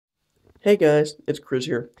Hey guys, it's Chris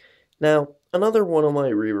here. Now, another one of my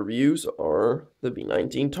re-reviews are the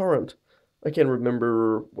V-19 Torrent. I can't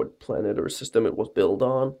remember what planet or system it was built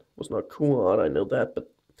on. It was not Kuon, I know that,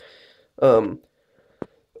 but um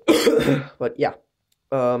but yeah.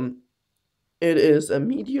 Um it is a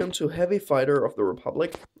medium to heavy fighter of the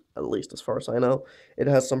Republic, at least as far as I know. It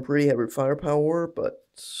has some pretty heavy firepower, but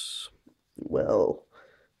well,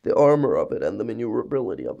 the armor of it and the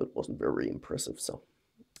maneuverability of it wasn't very impressive, so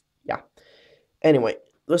yeah. Anyway,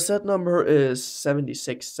 the set number is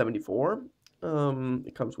 7674.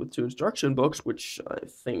 It comes with two instruction books, which I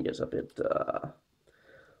think is a bit,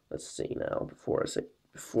 let's see now,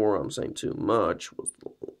 before I'm saying too much, was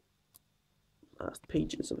the last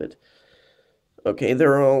pages of it. Okay,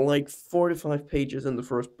 there are like 45 pages in the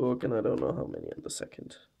first book, and I don't know how many in the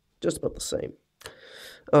second. Just about the same.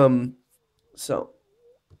 Um, so,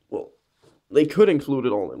 well, they could include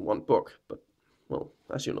it all in one book, but, well,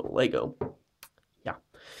 as you know, Lego. Yeah.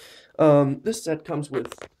 This set comes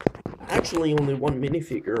with actually only one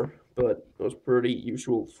minifigure, but it was pretty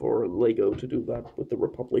usual for Lego to do that with the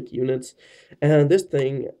Republic units. And this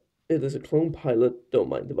thing, it is a clone pilot, don't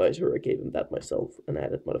mind the visor, I gave him that myself, an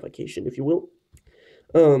added modification, if you will.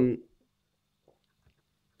 Um,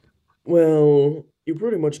 well, you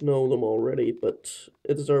pretty much know them already, but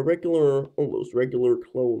it is a regular, almost regular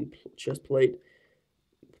clone chest plate,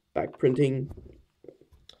 back printing,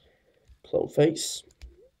 clone face,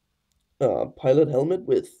 pilot helmet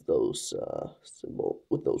with those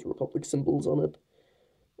with those Republic symbols on it,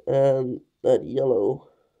 and that yellow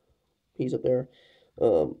piece up there.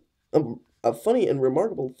 Um, a funny and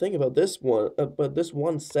remarkable thing about this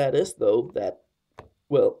one set is though that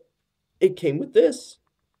well, it came with this.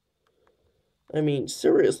 I mean,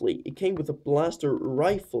 seriously, it came with a blaster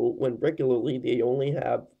rifle when regularly they only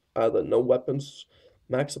have either no weapons,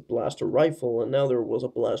 max a blaster rifle, and now there was a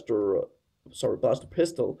blaster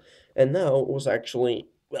pistol, and now it was actually,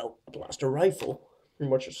 well, a blaster rifle, pretty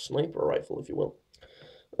much a sniper rifle, if you will.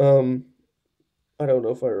 Um, I don't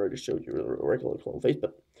know if I already showed you the regular clone face,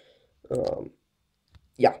 but um,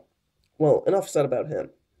 yeah. Well, enough said about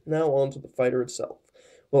him. Now on to the fighter itself.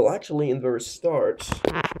 Well, actually, in the very start,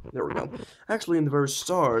 there we go. Actually, in the very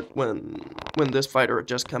start, when this fighter had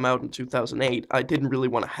just come out in 2008, I didn't really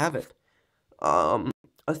want to have it. I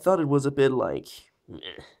thought it was a bit like, meh,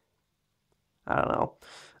 I don't know.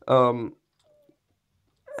 Um,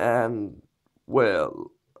 and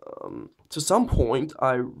well, to some point,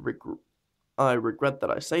 I regret that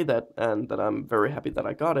I say that, and that I'm very happy that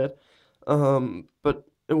I got it. But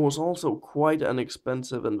it was also quite an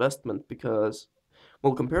expensive investment because,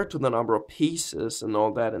 well, compared to the number of pieces and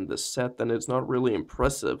all that in this set, then it's not really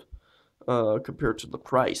impressive compared to the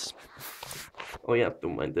price. Oh yeah,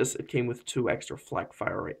 don't mind this. It came with two extra flick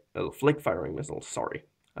firing missiles. Sorry,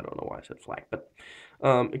 I don't know why I said flag, but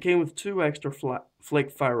it came with two extra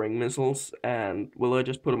flick firing missiles, and well, I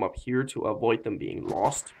just put them up here to avoid them being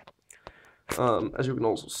lost. As you can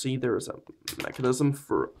also see, there is a mechanism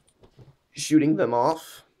for shooting them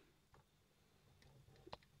off.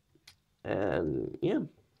 And yeah,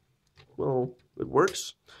 well, it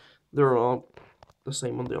works. They're all the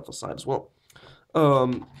same on the other side as well.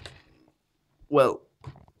 Um, well,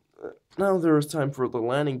 now there is time for the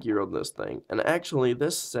landing gear on this thing. And actually,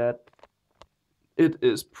 this set, it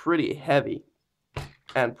is pretty heavy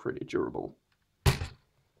and pretty durable.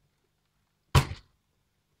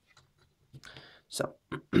 So,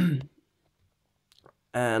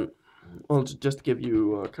 and well, to just give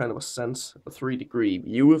you kind of a sense, a 3-degree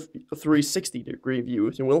view, of a 360-degree view,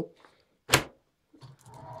 if you will.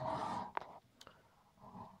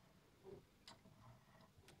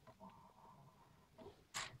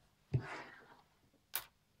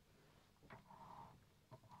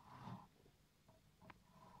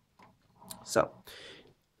 So,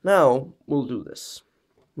 now we'll do this.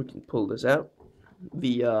 We can pull this out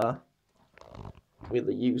via with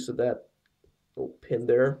the use of that little pin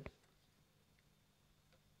there.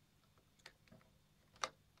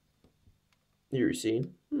 Here you see,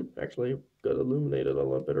 actually got illuminated a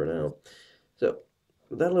lot better now. So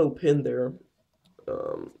that little pin there,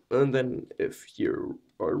 and then if you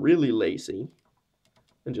are really lazy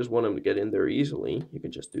and just want them to get in there easily, you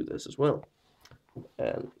can just do this as well.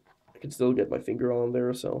 And I can still get my finger on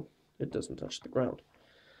there so it doesn't touch the ground.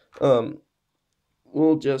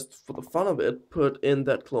 We'll just, for the fun of it, put in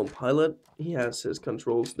that clone pilot. He has his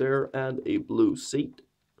controls there and a blue seat,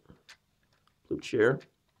 blue chair.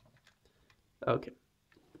 Okay,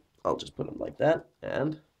 I'll just put him like that,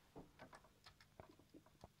 and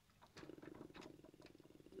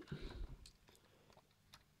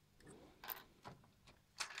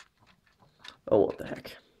oh, what the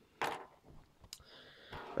heck.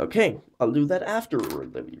 Okay, I'll do that after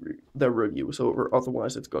the review is over,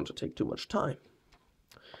 otherwise it's going to take too much time.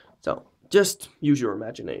 So, just use your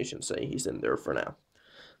imagination, say he's in there for now.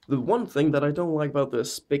 The one thing that I don't like about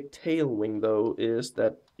this big tail wing, though, is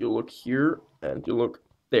that you look here and you look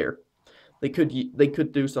there. They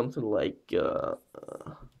could do something like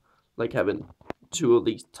having two of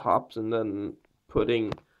these tops and then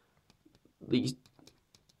putting these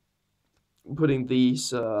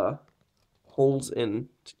holes in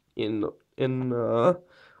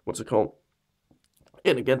what's it called?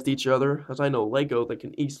 In against each other. As I know Lego, they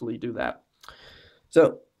can easily do that.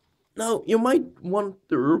 So now you might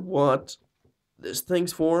wonder what this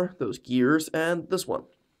thing's for, those gears, and this one.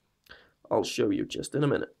 I'll show you just in a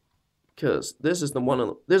minute, because this is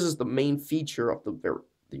the main feature of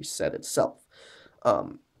the set itself.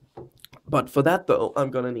 But for that though, I'm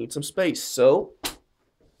gonna need some space. So,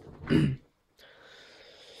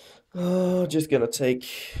 just gonna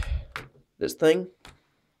take this thing,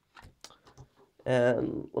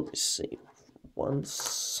 and let me see.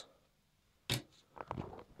 Once.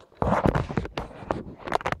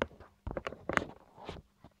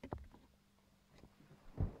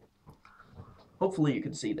 Hopefully you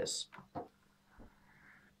can see this.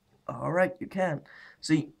 Alright, you can.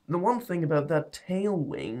 See, the one thing about that tail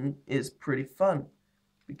wing is pretty fun,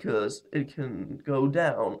 because it can go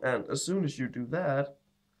down, and as soon as you do that,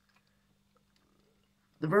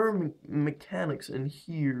 the very mechanics in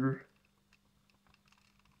here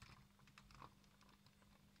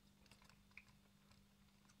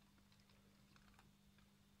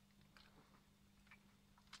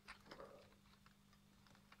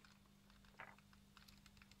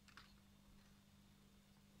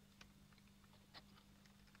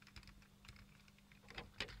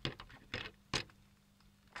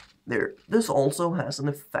there, this also has an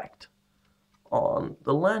effect on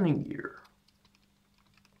the landing gear.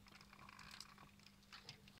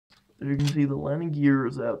 You can see the landing gear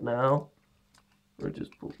is out now. I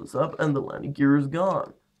just pull this up and the landing gear is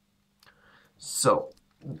gone. So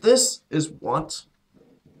this is what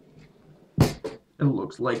it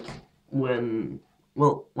looks like when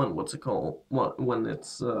what's it called? When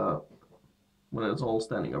it's all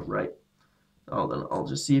standing upright. Oh, then I'll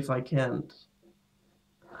just see if I can.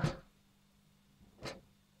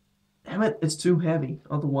 Damn it, it's too heavy.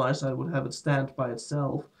 Otherwise, I would have it stand by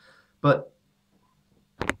itself. But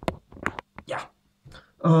yeah,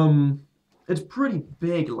 it's pretty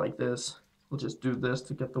big like this. We'll just do this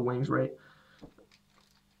to get the wings right.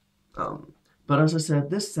 But as I said,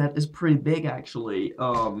 this set is pretty big actually.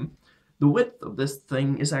 The width of this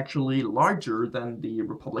thing is actually larger than the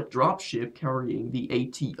Republic dropship carrying the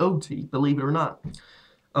AT-OT, believe it or not.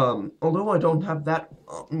 Although I don't have that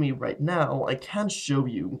on me right now, I can show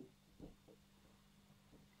you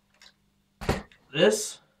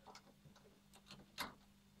this.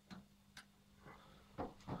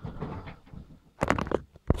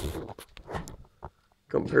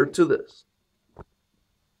 Compared to this.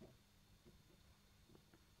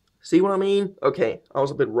 See what I mean? Okay, I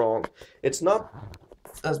was a bit wrong. It's not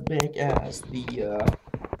as big as the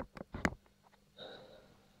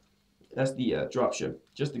dropship,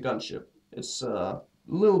 just the gunship. It's a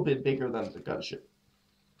little bit bigger than the gunship.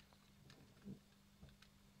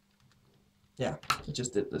 Yeah, I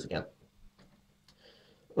just did this again.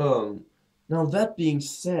 Now that being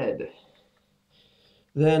said,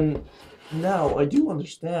 then now I do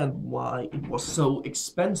understand why it was so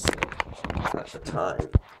expensive at the time.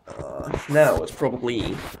 Now it's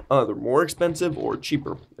probably either more expensive or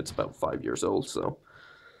cheaper. It's about 5 years old, so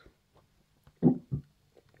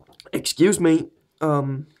excuse me.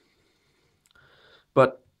 But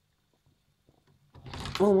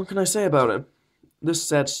well, what can I say about it? This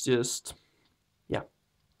set's just, yeah.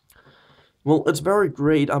 Well, it's very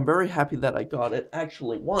great. I'm very happy that I got it.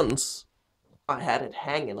 Actually, once I had it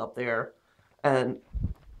hanging up there, and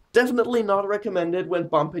definitely not recommended when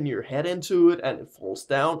bumping your head into it and it falls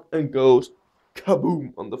down and goes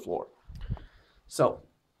kaboom on the floor. So,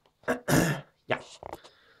 yeah.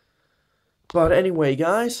 But anyway,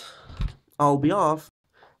 guys, I'll be off.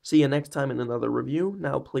 See you next time in another review.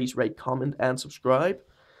 Now, please rate, comment, and subscribe.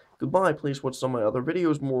 Goodbye. Please watch some of my other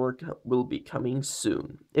videos. More will be coming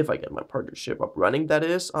soon. If I get my partnership up running, that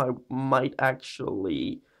is, I might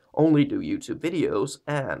actually only do YouTube videos,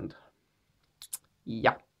 and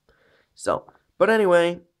yeah. So, but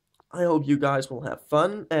anyway, I hope you guys will have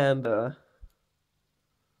fun, and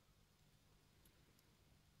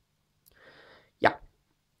yeah.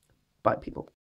 Bye, people.